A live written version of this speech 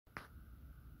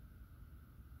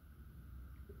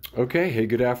Okay, hey,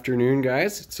 good afternoon,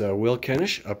 guys. It's Will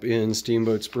Kennish up in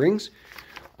Steamboat Springs.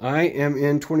 I am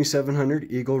in 2700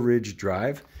 Eagleridge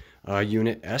Drive,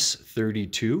 Unit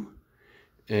S32,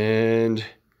 and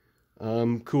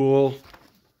cool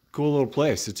little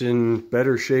place. It's in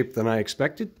better shape than I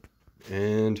expected,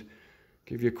 and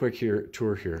give you a quick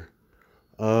tour here.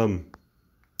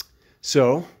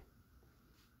 So,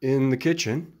 in the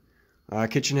kitchen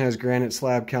has granite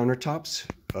slab countertops,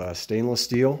 stainless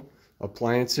steel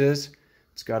appliances.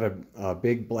 It's got a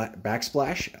big black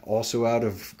backsplash, also out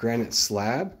of granite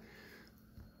slab.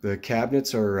 The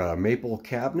cabinets are maple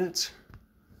cabinets.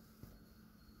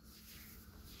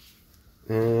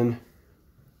 And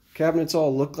cabinets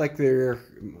all look like they're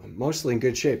mostly in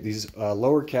good shape. These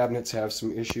lower cabinets have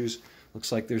some issues.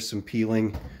 Looks like there's some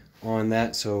peeling on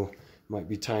that, so might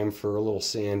be time for a little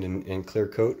sand and clear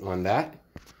coat on that.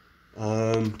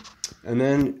 And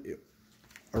then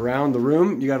around the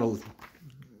room, you got a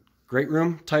great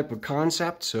room type of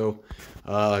concept. So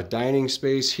dining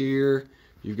space here.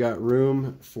 You've got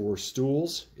room for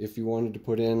stools if you wanted to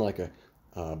put in like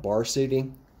a bar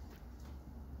seating.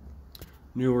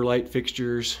 Newer light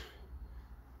fixtures,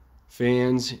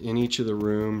 fans in each of the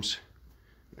rooms.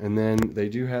 And then they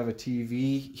do have a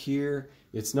TV here.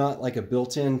 It's not like a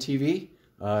built-in TV.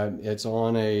 It's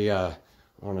on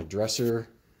a dresser,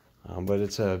 but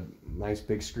it's a nice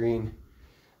big screen.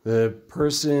 The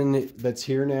person that's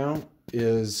here now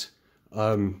is,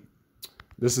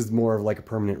 this is more of like a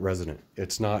permanent resident.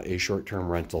 It's not a short-term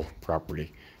rental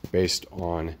property based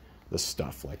on the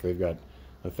stuff. Like they've got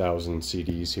 1,000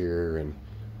 CDs here and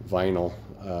vinyl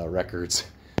records.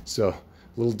 So a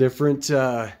little different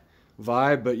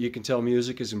vibe, but you can tell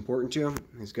music is important to him.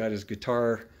 He's got his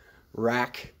guitar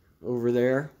rack over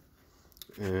there,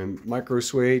 and micro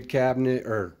suede cabinet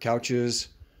or couches,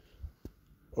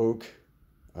 oak,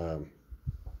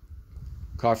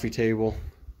 coffee table.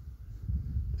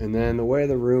 And then the way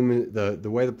the room, the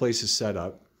way the place is set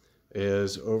up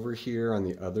is over here on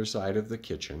the other side of the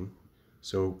kitchen.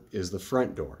 So is the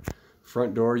front door.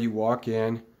 Front door, you walk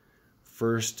in.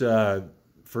 First door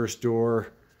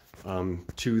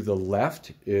to the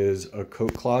left is a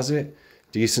coat closet,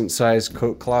 decent sized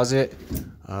coat closet.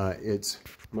 It's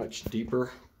much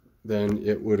deeper than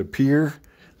it would appear.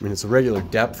 I mean, it's a regular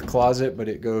depth closet, but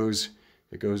it goes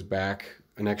back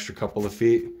an extra couple of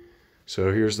feet.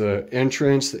 So here's the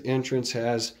entrance. The entrance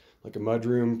has like a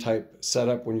mudroom type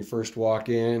setup when you first walk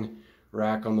in.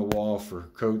 Rack on the wall for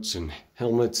coats and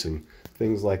helmets and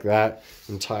things like that,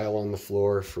 and tile on the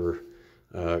floor for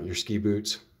your ski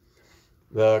boots.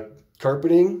 The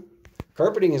carpeting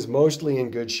is mostly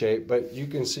in good shape, but you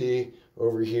can see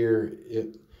over here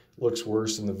it looks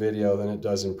worse in the video than it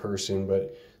does in person,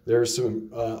 but there's some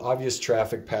obvious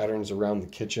traffic patterns around the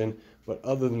kitchen, but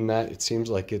other than that, it seems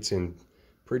like it's in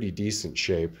pretty decent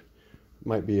shape.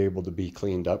 Might be able to be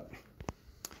cleaned up.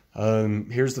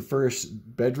 Here's the first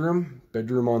bedroom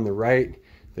on the right.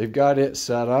 They've got it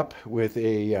set up with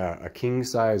a king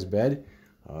size bed,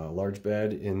 large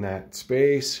bed in that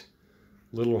space.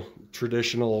 Little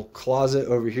traditional closet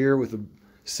over here with a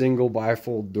single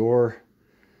bifold door.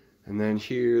 And then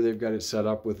here they've got it set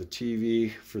up with a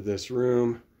TV for this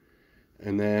room.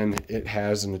 And then it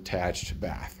has an attached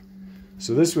bath.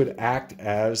 So this would act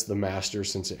as the master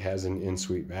since it has an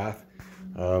in-suite bath.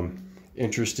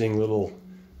 Interesting little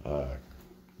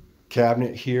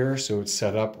cabinet here. So it's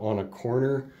set up on a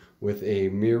corner with a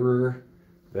mirror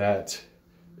that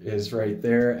is right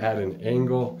there at an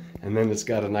angle, and then it's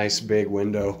got a nice big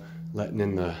window letting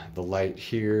in the light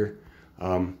here.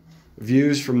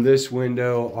 Views from this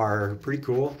window are pretty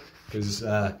cool because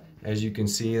as you can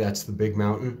see, that's the big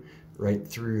mountain right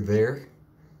through there.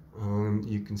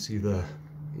 You can see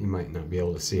you might not be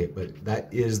able to see it, but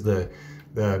that is the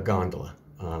gondola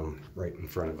right in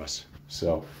front of us.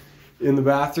 So in the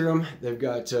bathroom, they've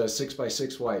got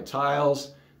 6x6 white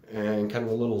tiles and kind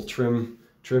of a little trim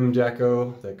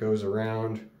deco that goes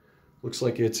around. Looks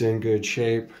like it's in good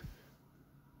shape.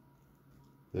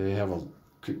 They have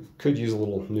could use a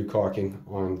little new caulking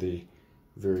on the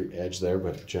very edge there,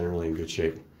 but generally in good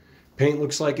shape. Paint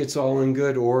looks like it's all in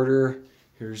good order.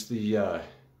 Here's the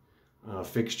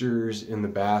fixtures in the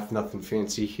bath, nothing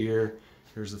fancy here.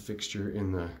 Here's the fixture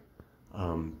in the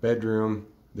bedroom.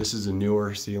 This is a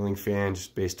newer ceiling fan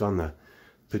just based on the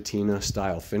patina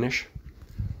style finish.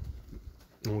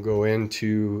 We'll go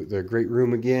into the great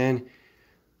room again.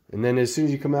 And then as soon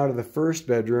as you come out of the first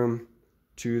bedroom,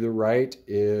 to the right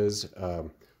is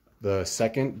the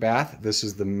second bath. This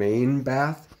is the main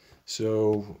bath.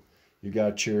 So you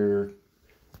got your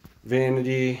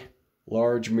vanity,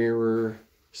 large mirror,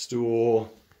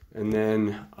 stool, and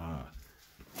then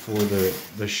For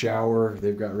the shower,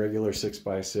 they've got regular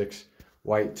 6x6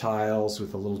 white tiles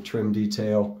with a little trim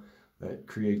detail that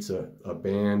creates a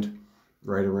band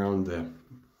right around the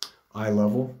eye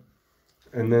level.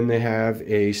 And then they have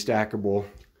a stackable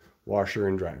washer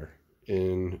and dryer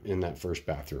in that first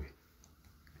bathroom.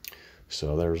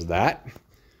 So there's that.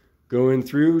 Going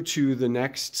through to the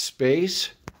next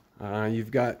space,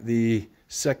 you've got the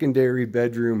secondary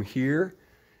bedroom here.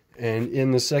 And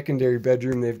in the secondary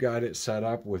bedroom, they've got it set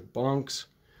up with bunks,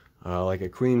 like a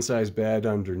queen size bed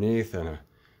underneath and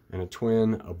a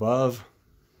twin above.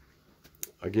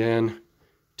 Again,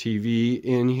 TV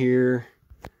in here.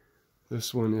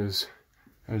 This one is,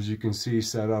 as you can see,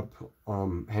 set up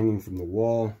hanging from the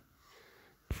wall.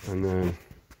 And then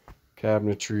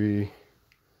cabinetry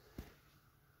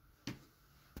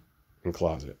and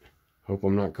closet. Hope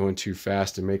I'm not going too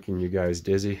fast and making you guys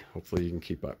dizzy. Hopefully you can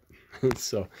keep up.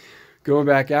 So going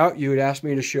back out, you had asked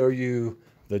me to show you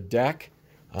the deck.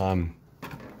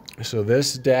 So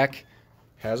this deck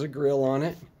has a grill on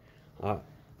it.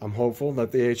 I'm hopeful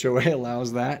that the HOA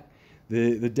allows that.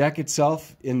 The deck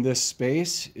itself in this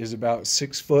space is about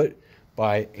 6 foot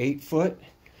by 8 foot.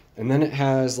 And then it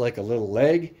has like a little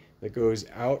leg that goes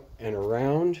out and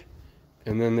around.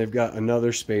 And then they've got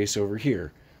another space over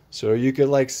here. So you could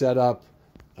like set up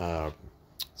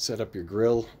your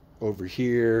grill over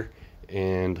here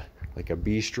and like a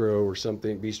bistro or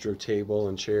something, bistro table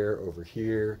and chair over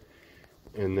here.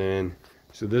 And then,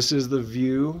 so this is the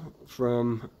view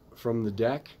from the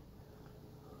deck.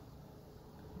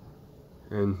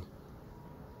 And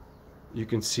you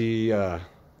can see the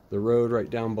road right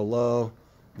down below.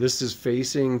 This is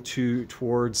facing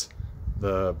towards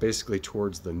basically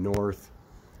towards the north.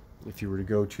 If you were to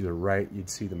go to the right, you'd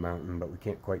see the mountain, but we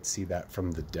can't quite see that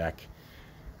from the deck.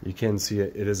 You can see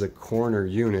it. It is a corner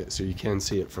unit, so you can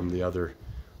see it from the other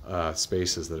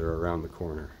spaces that are around the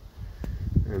corner.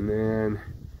 And then,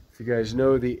 if you guys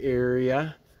know the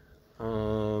area,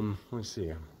 let's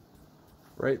see.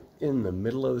 Right in the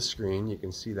middle of the screen, you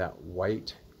can see that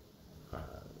white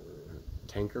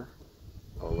tanker,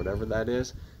 or whatever that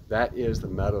is. That is the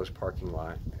Meadows parking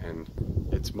lot, and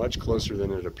it's much closer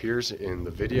than it appears in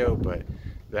the video, but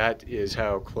that is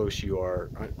how close you are.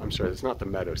 I'm sorry, that's not the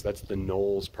Meadows, that's the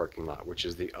Knowles parking lot, which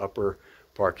is the upper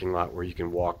parking lot where you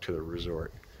can walk to the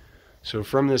resort. So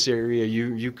from this area,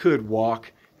 you could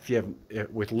walk. If you have,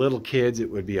 with little kids, it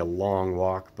would be a long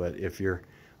walk, but if you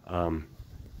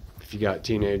got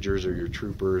teenagers or your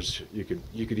troopers, you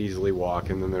could easily walk.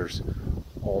 And then there's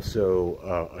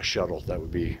also a shuttle that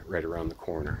would be right around the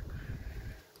corner.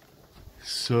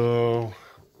 So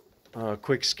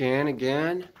quick scan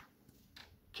again.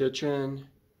 Kitchen,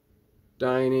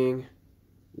 dining,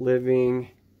 living.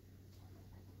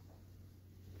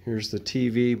 Here's the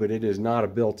TV, but it is not a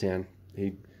built-in.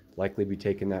 He'd likely be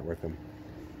taking that with him.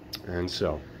 And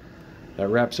so that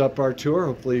wraps up our tour.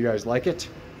 Hopefully you guys like it.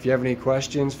 If you have any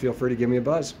questions, feel free to give me a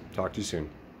buzz. Talk to you soon.